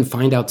 So you can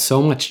find out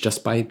so much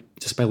just by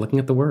looking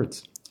at the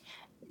words.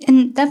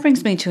 And that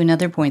brings me to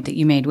another point that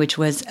you made, which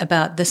was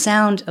about the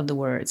sound of the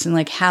words and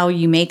like how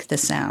you make the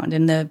sound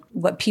and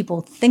what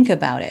people think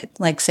about it.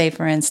 Like, say,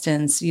 for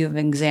instance, you have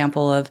an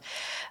example of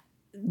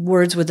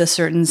words with a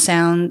certain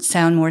sound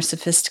more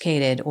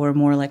sophisticated or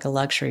more like a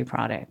luxury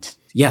product.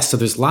 Yes, so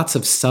there's lots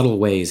of subtle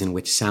ways in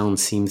which sound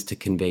seems to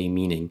convey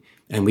meaning,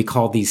 and we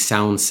call these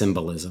sound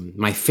symbolism.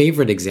 My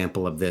favorite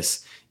example of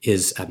this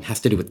has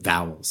to do with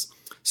vowels.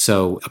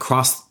 So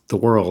across the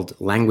world,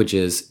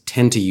 languages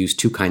tend to use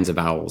two kinds of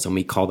vowels, and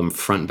we call them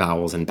front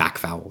vowels and back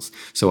vowels.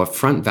 So a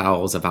front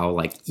vowel is a vowel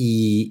like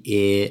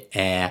e, I,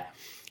 e.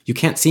 You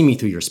can't see me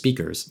through your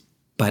speakers,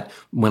 but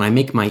when I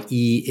make my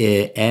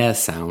e, I, e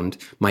sound,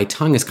 my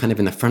tongue is kind of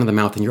in the front of the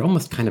mouth, and you're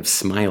almost kind of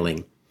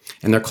smiling.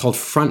 And they're called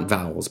front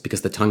vowels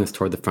because the tongue is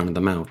toward the front of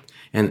the mouth.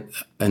 And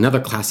another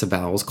class of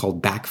vowels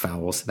called back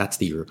vowels,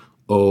 that's your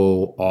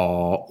o,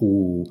 aw,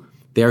 oo.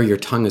 There, your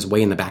tongue is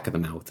way in the back of the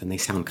mouth, and they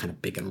sound kind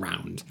of big and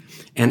round.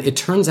 And it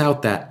turns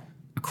out that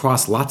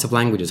across lots of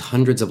languages,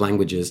 hundreds of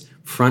languages,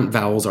 front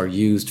vowels are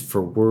used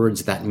for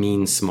words that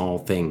mean small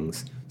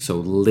things. So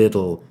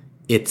little,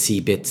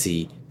 itsy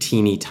bitsy,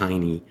 teeny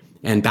tiny.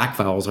 And back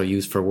vowels are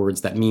used for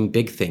words that mean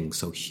big things.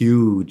 So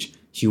huge,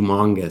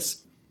 humongous.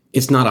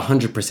 It's not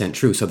 100%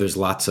 true, so there's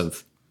lots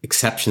of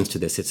exceptions to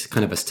this. It's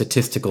kind of a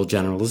statistical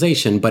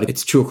generalization, but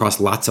it's true across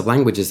lots of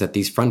languages that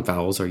these front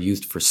vowels are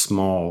used for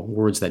small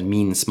words that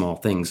mean small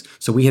things.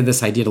 So we had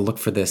this idea to look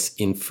for this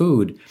in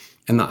food,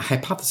 and the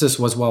hypothesis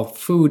was, well,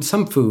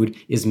 some food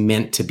is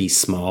meant to be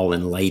small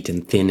and light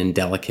and thin and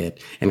delicate,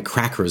 and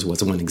crackers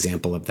was one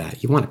example of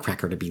that. You want a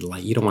cracker to be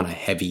light. You don't want a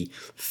heavy,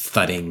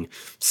 thudding,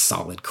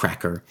 solid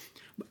cracker.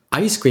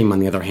 Ice cream, on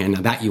the other hand,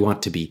 now that you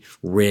want to be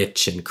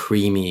rich and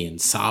creamy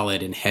and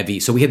solid and heavy.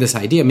 So we had this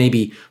idea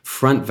maybe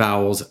front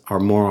vowels are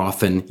more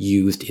often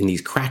used in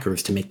these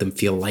crackers to make them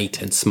feel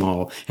light and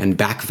small, and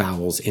back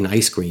vowels in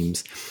ice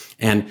creams.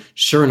 And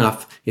sure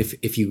enough,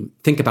 if you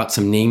think about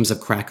some names of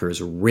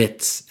crackers,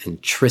 Ritz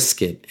and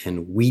Triscuit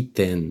and Wheat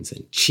Thins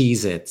and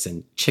Cheez-Its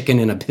and Chicken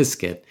in a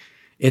Biscuit,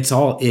 it's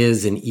all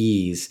is and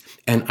e's.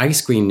 And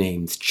ice cream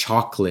names,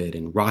 chocolate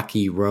and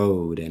Rocky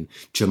Road and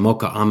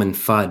Jamocha almond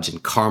fudge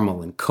and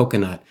caramel and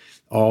coconut,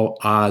 all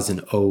ahs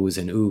and ohs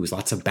and oohs,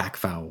 lots of back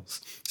vowels.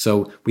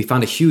 So we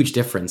found a huge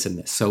difference in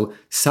this. So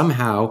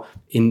somehow,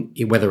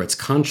 whether it's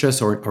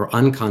conscious or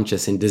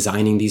unconscious in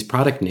designing these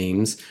product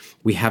names,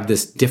 we have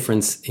this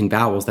difference in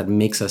vowels that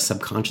makes us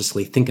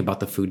subconsciously think about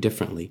the food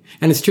differently.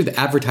 And it's true that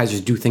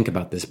advertisers do think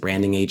about this.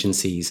 Branding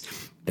agencies,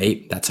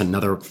 that's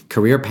another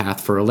career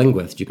path for a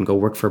linguist. You can go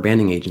work for a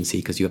branding agency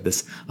because you have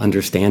this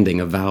understanding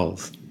of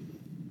vowels.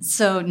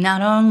 So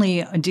not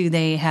only do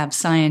they have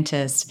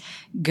scientists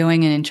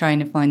going in and trying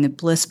to find the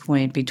bliss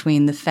point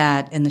between the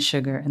fat and the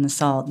sugar and the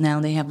salt, now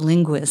they have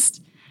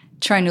linguists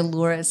trying to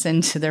lure us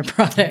into their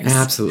products.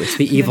 Absolutely. It's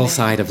the evil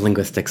side of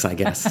linguistics, I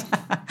guess.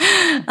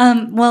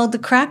 Well, the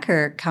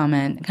cracker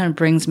comment kind of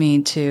brings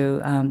me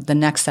to the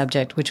next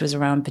subject, which was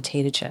around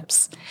potato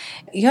chips.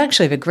 You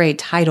actually have a great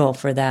title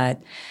for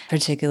that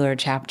particular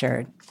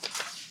chapter.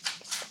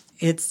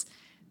 It's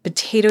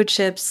Potato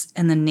Chips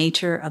and the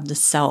Nature of the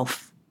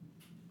Self.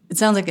 It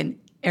sounds like an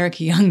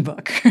Eric Young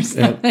book or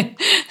something.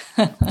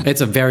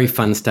 It's a very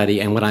fun study.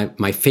 And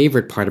my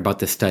favorite part about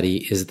this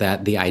study is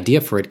that the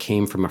idea for it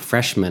came from a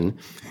freshman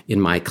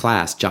in my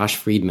class, Josh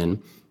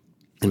Friedman,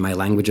 in my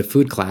language of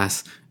food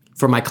class.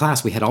 For my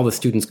class, we had all the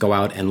students go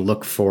out and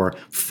look for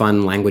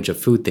fun language of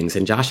food things.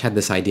 And Josh had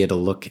this idea to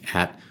look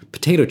at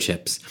potato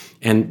chips.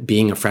 And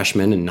being a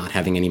freshman and not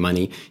having any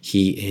money,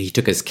 he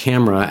took his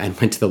camera and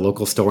went to the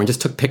local store and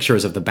just took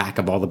pictures of the back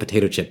of all the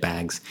potato chip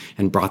bags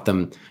and brought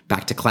them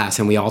back to class.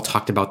 And we all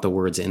talked about the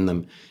words in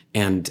them.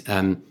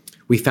 And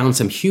we found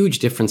some huge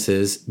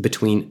differences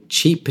between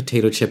cheap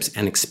potato chips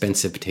and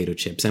expensive potato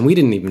chips. And we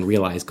didn't even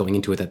realize going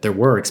into it that there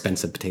were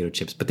expensive potato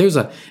chips. But there's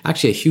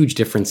actually a huge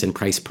difference in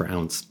price per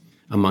ounce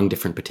among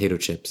different potato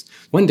chips.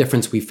 One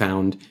difference we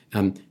found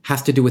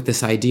has to do with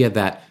this idea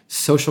that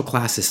social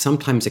class is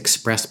sometimes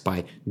expressed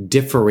by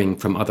differing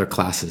from other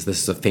classes.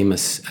 This is a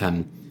famous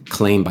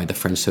claim by the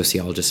French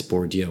sociologist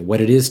Bourdieu.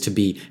 What it is to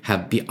be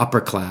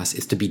upper class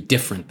is to be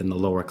different than the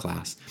lower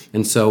class.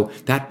 And so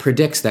that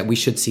predicts that we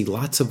should see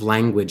lots of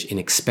language in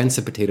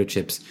expensive potato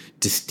chips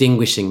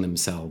distinguishing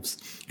themselves.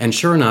 And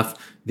sure enough,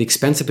 the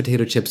expensive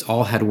potato chips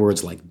all had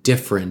words like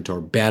different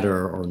or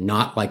better or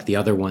not like the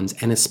other ones,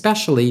 and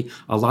especially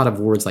a lot of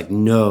words like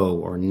no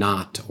or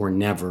not or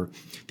never,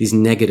 these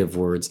negative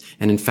words.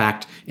 And in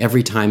fact,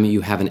 every time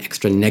you have an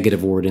extra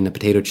negative word in a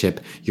potato chip,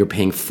 you're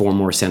paying 4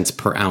 more cents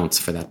per ounce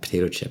for that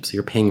potato chip. So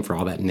you're paying for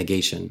all that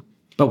negation.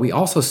 But we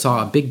also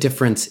saw a big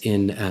difference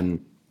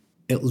in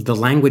the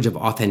language of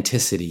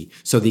authenticity.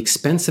 So the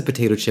expensive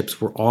potato chips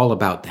were all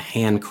about the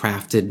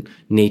handcrafted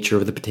nature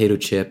of the potato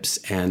chips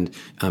and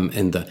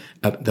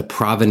the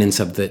provenance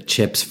of the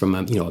chips from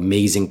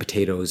amazing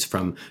potatoes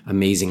from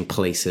amazing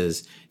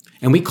places.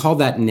 And we call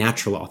that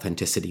natural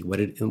authenticity.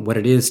 What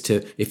it is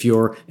to, if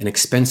you're an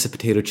expensive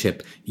potato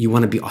chip, you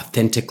want to be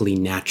authentically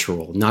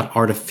natural, not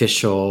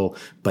artificial,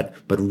 but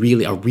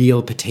really a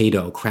real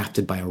potato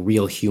crafted by a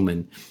real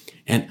human.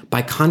 And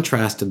by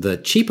contrast, the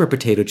cheaper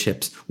potato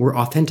chips were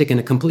authentic in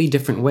a completely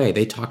different way.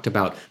 They talked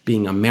about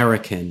being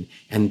American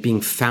and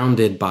being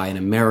founded by an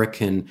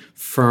American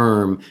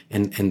firm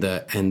and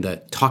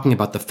talking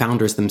about the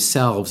founders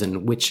themselves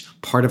and which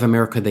part of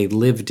America they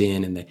lived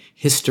in and the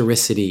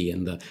historicity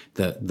and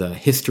the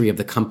history of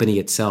the company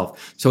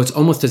itself. So it's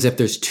almost as if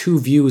there's 2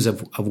 views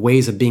of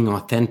ways of being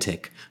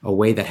authentic, a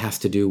way that has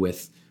to do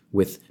with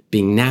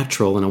being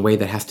natural and a way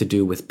that has to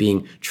do with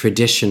being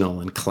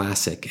traditional and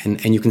classic.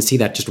 And you can see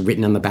that just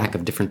written on the back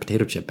of different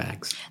potato chip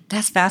bags.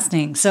 That's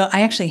fascinating. So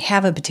I actually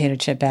have a potato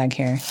chip bag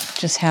here. It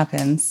just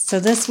happens.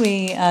 So this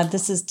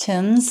is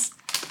Tim's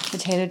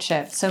potato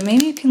chip. So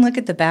maybe you can look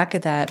at the back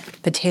of that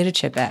potato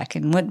chip bag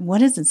and what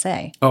does it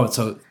say? Oh,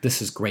 so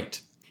this is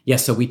great.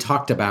 Yes, so we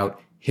talked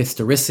about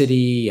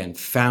historicity and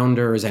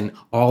founders and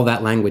all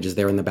that language is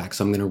there in the back.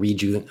 So I'm going to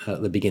read you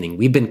the beginning.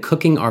 We've been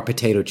cooking our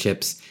potato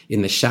chips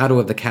in the shadow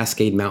of the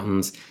Cascade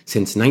Mountains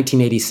since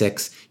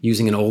 1986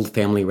 using an old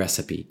family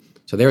recipe.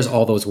 So there's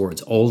all those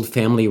words, old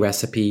family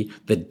recipe,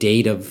 the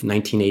date of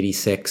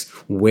 1986,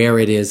 where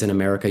it is in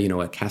America,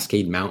 a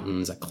Cascade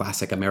Mountains, a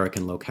classic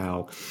American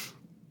locale.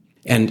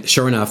 And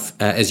sure enough,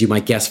 as you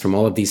might guess from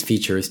all of these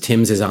features,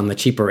 Tim's is on the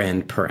cheaper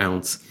end per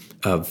ounce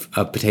of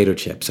potato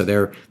chips. So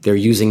they're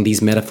using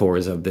these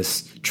metaphors of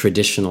this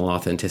traditional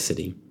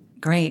authenticity.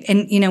 Great.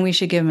 And, we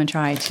should give them a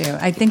try, too.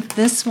 I think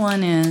this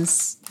one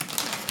is,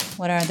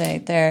 what are they?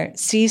 They're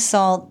sea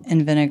salt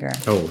and vinegar.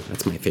 Oh,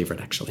 that's my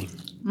favorite, actually.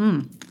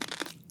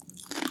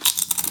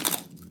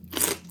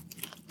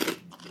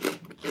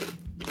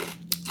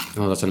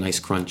 Oh, that's a nice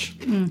crunch.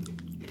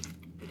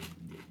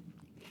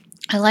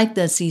 I like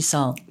the sea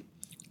salt.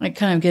 It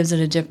kind of gives it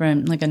a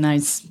different, like a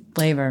nice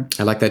flavor.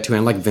 I like that too. I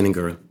like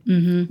vinegar.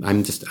 Mm-hmm.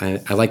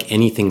 I like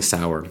anything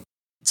sour.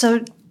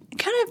 So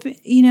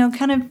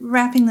kind of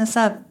wrapping this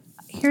up,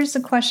 here's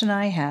the question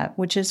I have,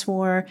 which is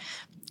for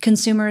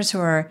consumers who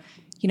are,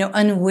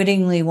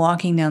 unwittingly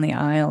walking down the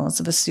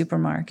aisles of a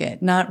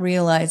supermarket, not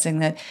realizing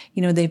that,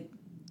 they've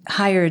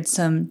hired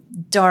some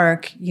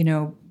dark,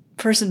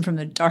 person from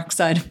the dark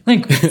side of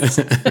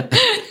linguistics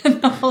in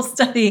the whole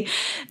study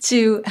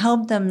to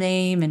help them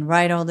name and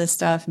write all this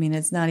stuff. I mean,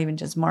 it's not even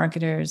just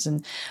marketers.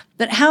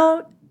 But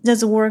how does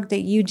the work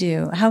that you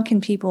do, how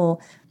can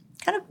people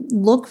kind of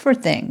look for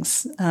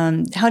things?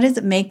 How does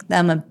it make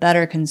them a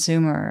better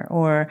consumer?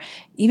 Or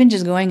even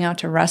just going out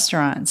to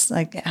restaurants,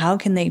 like how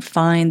can they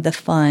find the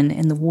fun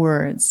in the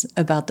words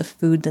about the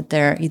food that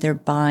they're either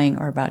buying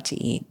or about to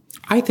eat?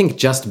 I think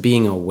just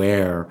being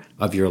aware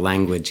of your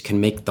language can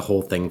make the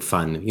whole thing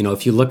fun.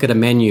 If you look at a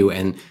menu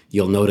and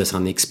you'll notice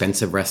on the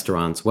expensive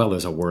restaurants, well,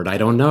 there's a word I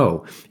don't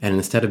know. And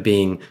instead of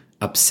being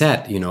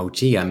upset,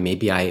 gee,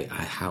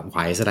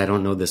 why is it I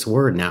don't know this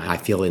word? Now I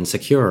feel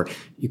insecure.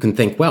 You can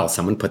think, well,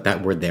 someone put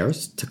that word there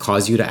to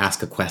cause you to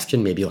ask a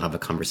question. Maybe you'll have a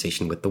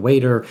conversation with the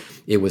waiter.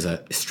 It was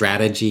a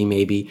strategy,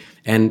 maybe.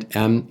 And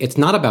it's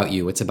not about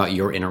you. It's about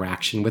your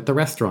interaction with the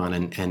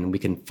restaurant. And we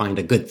can find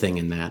a good thing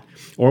in that.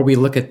 Or we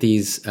look at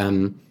these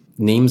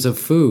names of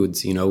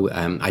foods.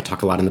 I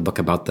talk a lot in the book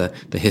about the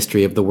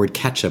history of the word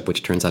ketchup,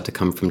 which turns out to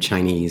come from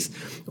Chinese,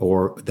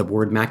 or the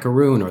word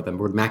macaroon or the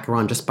word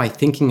macaron, just by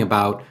thinking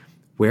about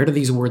where do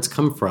these words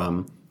come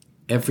from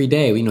every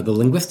day. The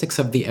linguistics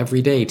of the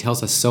everyday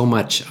tells us so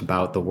much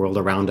about the world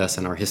around us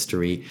and our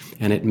history.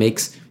 And it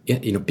makes,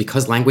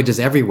 because language is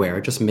everywhere,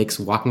 it just makes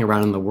walking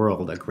around in the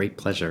world a great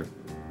pleasure.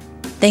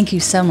 Thank you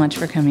so much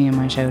for coming on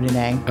my show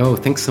today. Oh,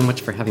 thanks so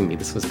much for having me.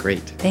 This was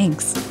great.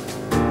 Thanks.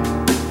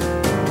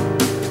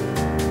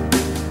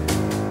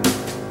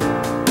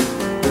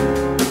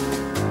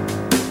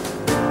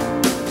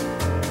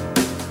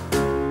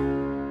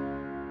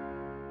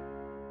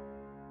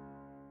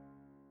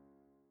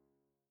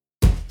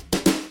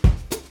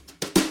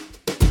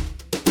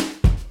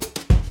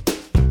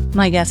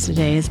 My guest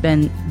today has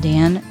been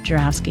Dan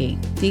Jurafsky,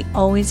 the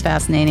always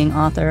fascinating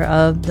author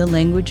of The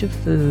Language of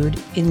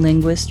Food, A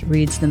Linguist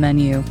Reads the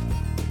Menu.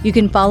 You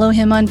can follow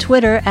him on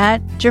Twitter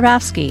at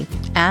Jurafsky,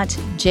 at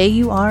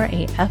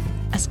Jurafsky.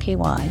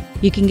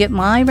 You can get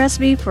my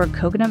recipe for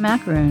coconut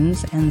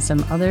macaroons and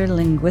some other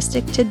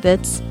linguistic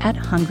tidbits at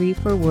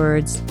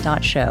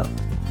hungryforwords.show.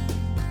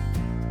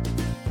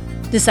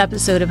 This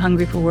episode of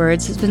Hungry for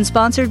Words has been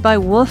sponsored by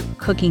Wolf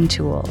Cooking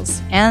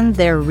Tools and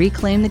their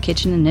Reclaim the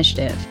Kitchen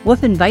initiative.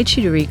 Wolf invites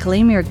you to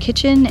reclaim your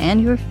kitchen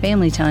and your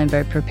family time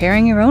by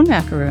preparing your own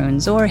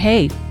macaroons, or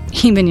hey,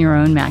 even your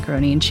own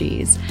macaroni and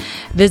cheese.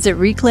 Visit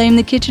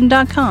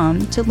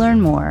reclaimthekitchen.com to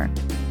learn more.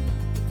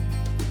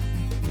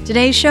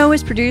 Today's show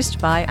is produced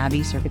by Abby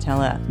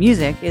Circatella.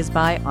 Music is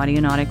by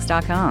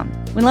Audionautics.com.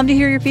 We'd love to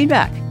hear your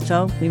feedback,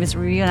 so leave us a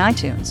review on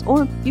iTunes,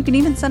 or you can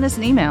even send us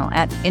an email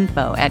at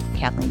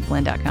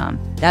info@kathleenflynn.com.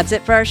 That's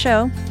it for our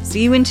show.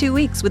 See you in 2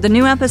 weeks with a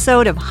new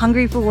episode of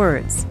Hungry for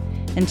Words.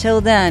 Until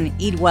then,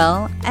 eat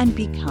well and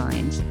be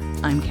kind.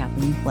 I'm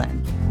Kathleen Flynn.